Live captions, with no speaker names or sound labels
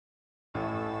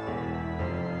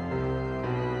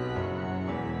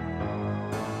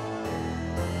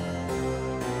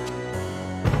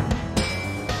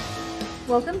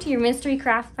Welcome to your Mystery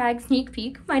Craft Bag Sneak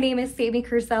Peek. My name is Sami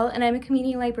Kerzel and I'm a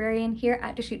Community Librarian here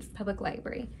at Deschutes Public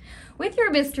Library. With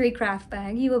your Mystery Craft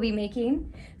Bag, you will be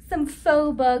making some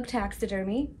faux bug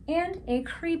taxidermy and a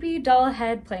creepy doll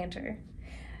head planter.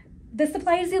 The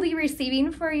supplies you'll be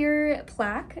receiving for your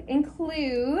plaque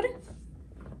include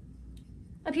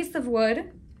a piece of wood,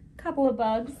 a couple of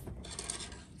bugs,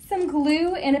 some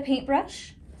glue and a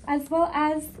paintbrush, as well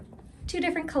as 2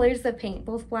 different colors of paint,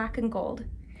 both black and gold.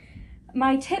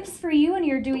 My tips for you when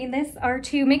you're doing this are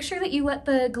to make sure that you let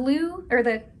the glue or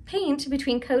the paint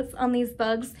between coats on these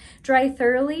bugs dry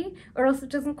thoroughly, or else it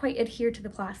doesn't quite adhere to the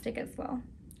plastic as well.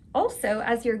 Also,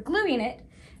 as you're gluing it,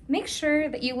 make sure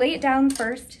that you lay it down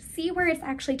first, see where it's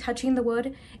actually touching the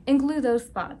wood, and glue those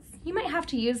spots. You might have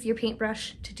to use your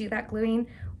paintbrush to do that gluing,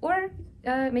 or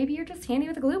maybe you're just handy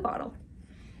with a glue bottle.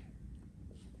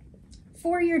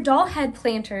 For your doll head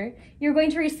planter, you're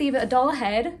going to receive a doll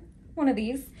head, one of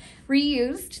these,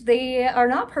 reused. They are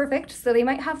not perfect, so they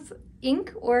might have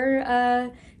ink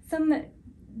or some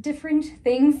different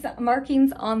things,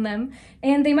 markings on them,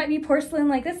 and they might be porcelain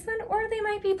like this one, or they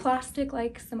might be plastic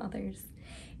like some others.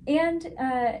 And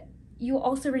you'll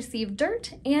also receive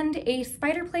dirt and a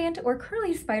spider plant or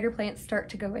curly spider plant start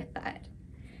to go with that.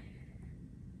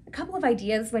 A couple of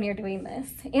ideas when you're doing this,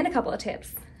 and a couple of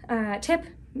tips. Tip,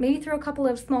 maybe throw a couple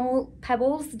of small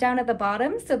pebbles down at the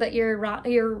bottom so that your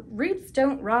roots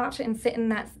don't rot and sit in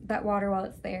that water while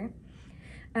it's there.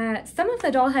 Some of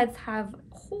the doll heads have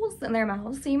holes in their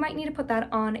mouths, so you might need to put that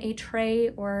on a tray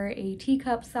or a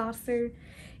teacup saucer.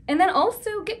 And then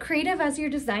also get creative as you're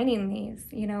designing these.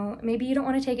 You know, maybe you don't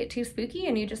want to take it too spooky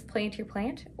and you just plant your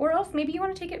plant, or else maybe you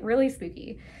want to take it really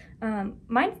spooky.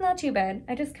 Mine's not too bad.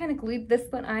 I just kind of glued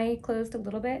this one eye closed a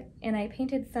little bit, and I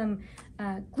painted some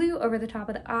glue over the top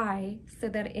of the eye so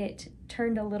that it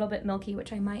turned a little bit milky,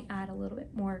 which I might add a little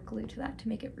bit more glue to that to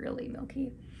make it really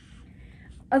milky.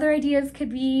 Other ideas could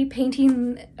be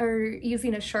painting or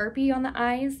using a Sharpie on the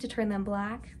eyes to turn them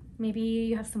black. Maybe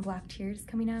you have some black tears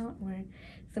coming out, or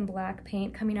some black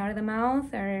paint coming out of the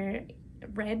mouth, or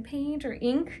red paint or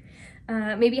ink.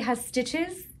 Maybe it has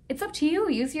stitches. It's up to you.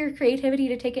 Use your creativity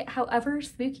to take it however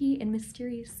spooky and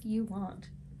mysterious you want.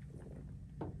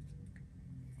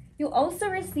 You'll also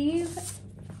receive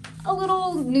a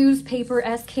little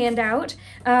newspaper-esque handout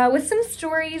with some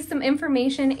stories, some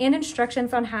information, and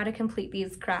instructions on how to complete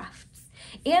these crafts.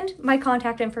 And my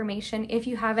contact information if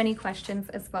you have any questions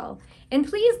as well. And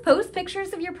please post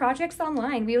pictures of your projects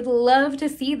online. We would love to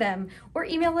see them, or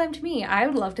email them to me. I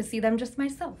would love to see them just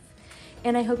myself.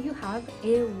 And I hope you have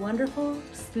a wonderful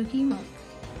spooky month.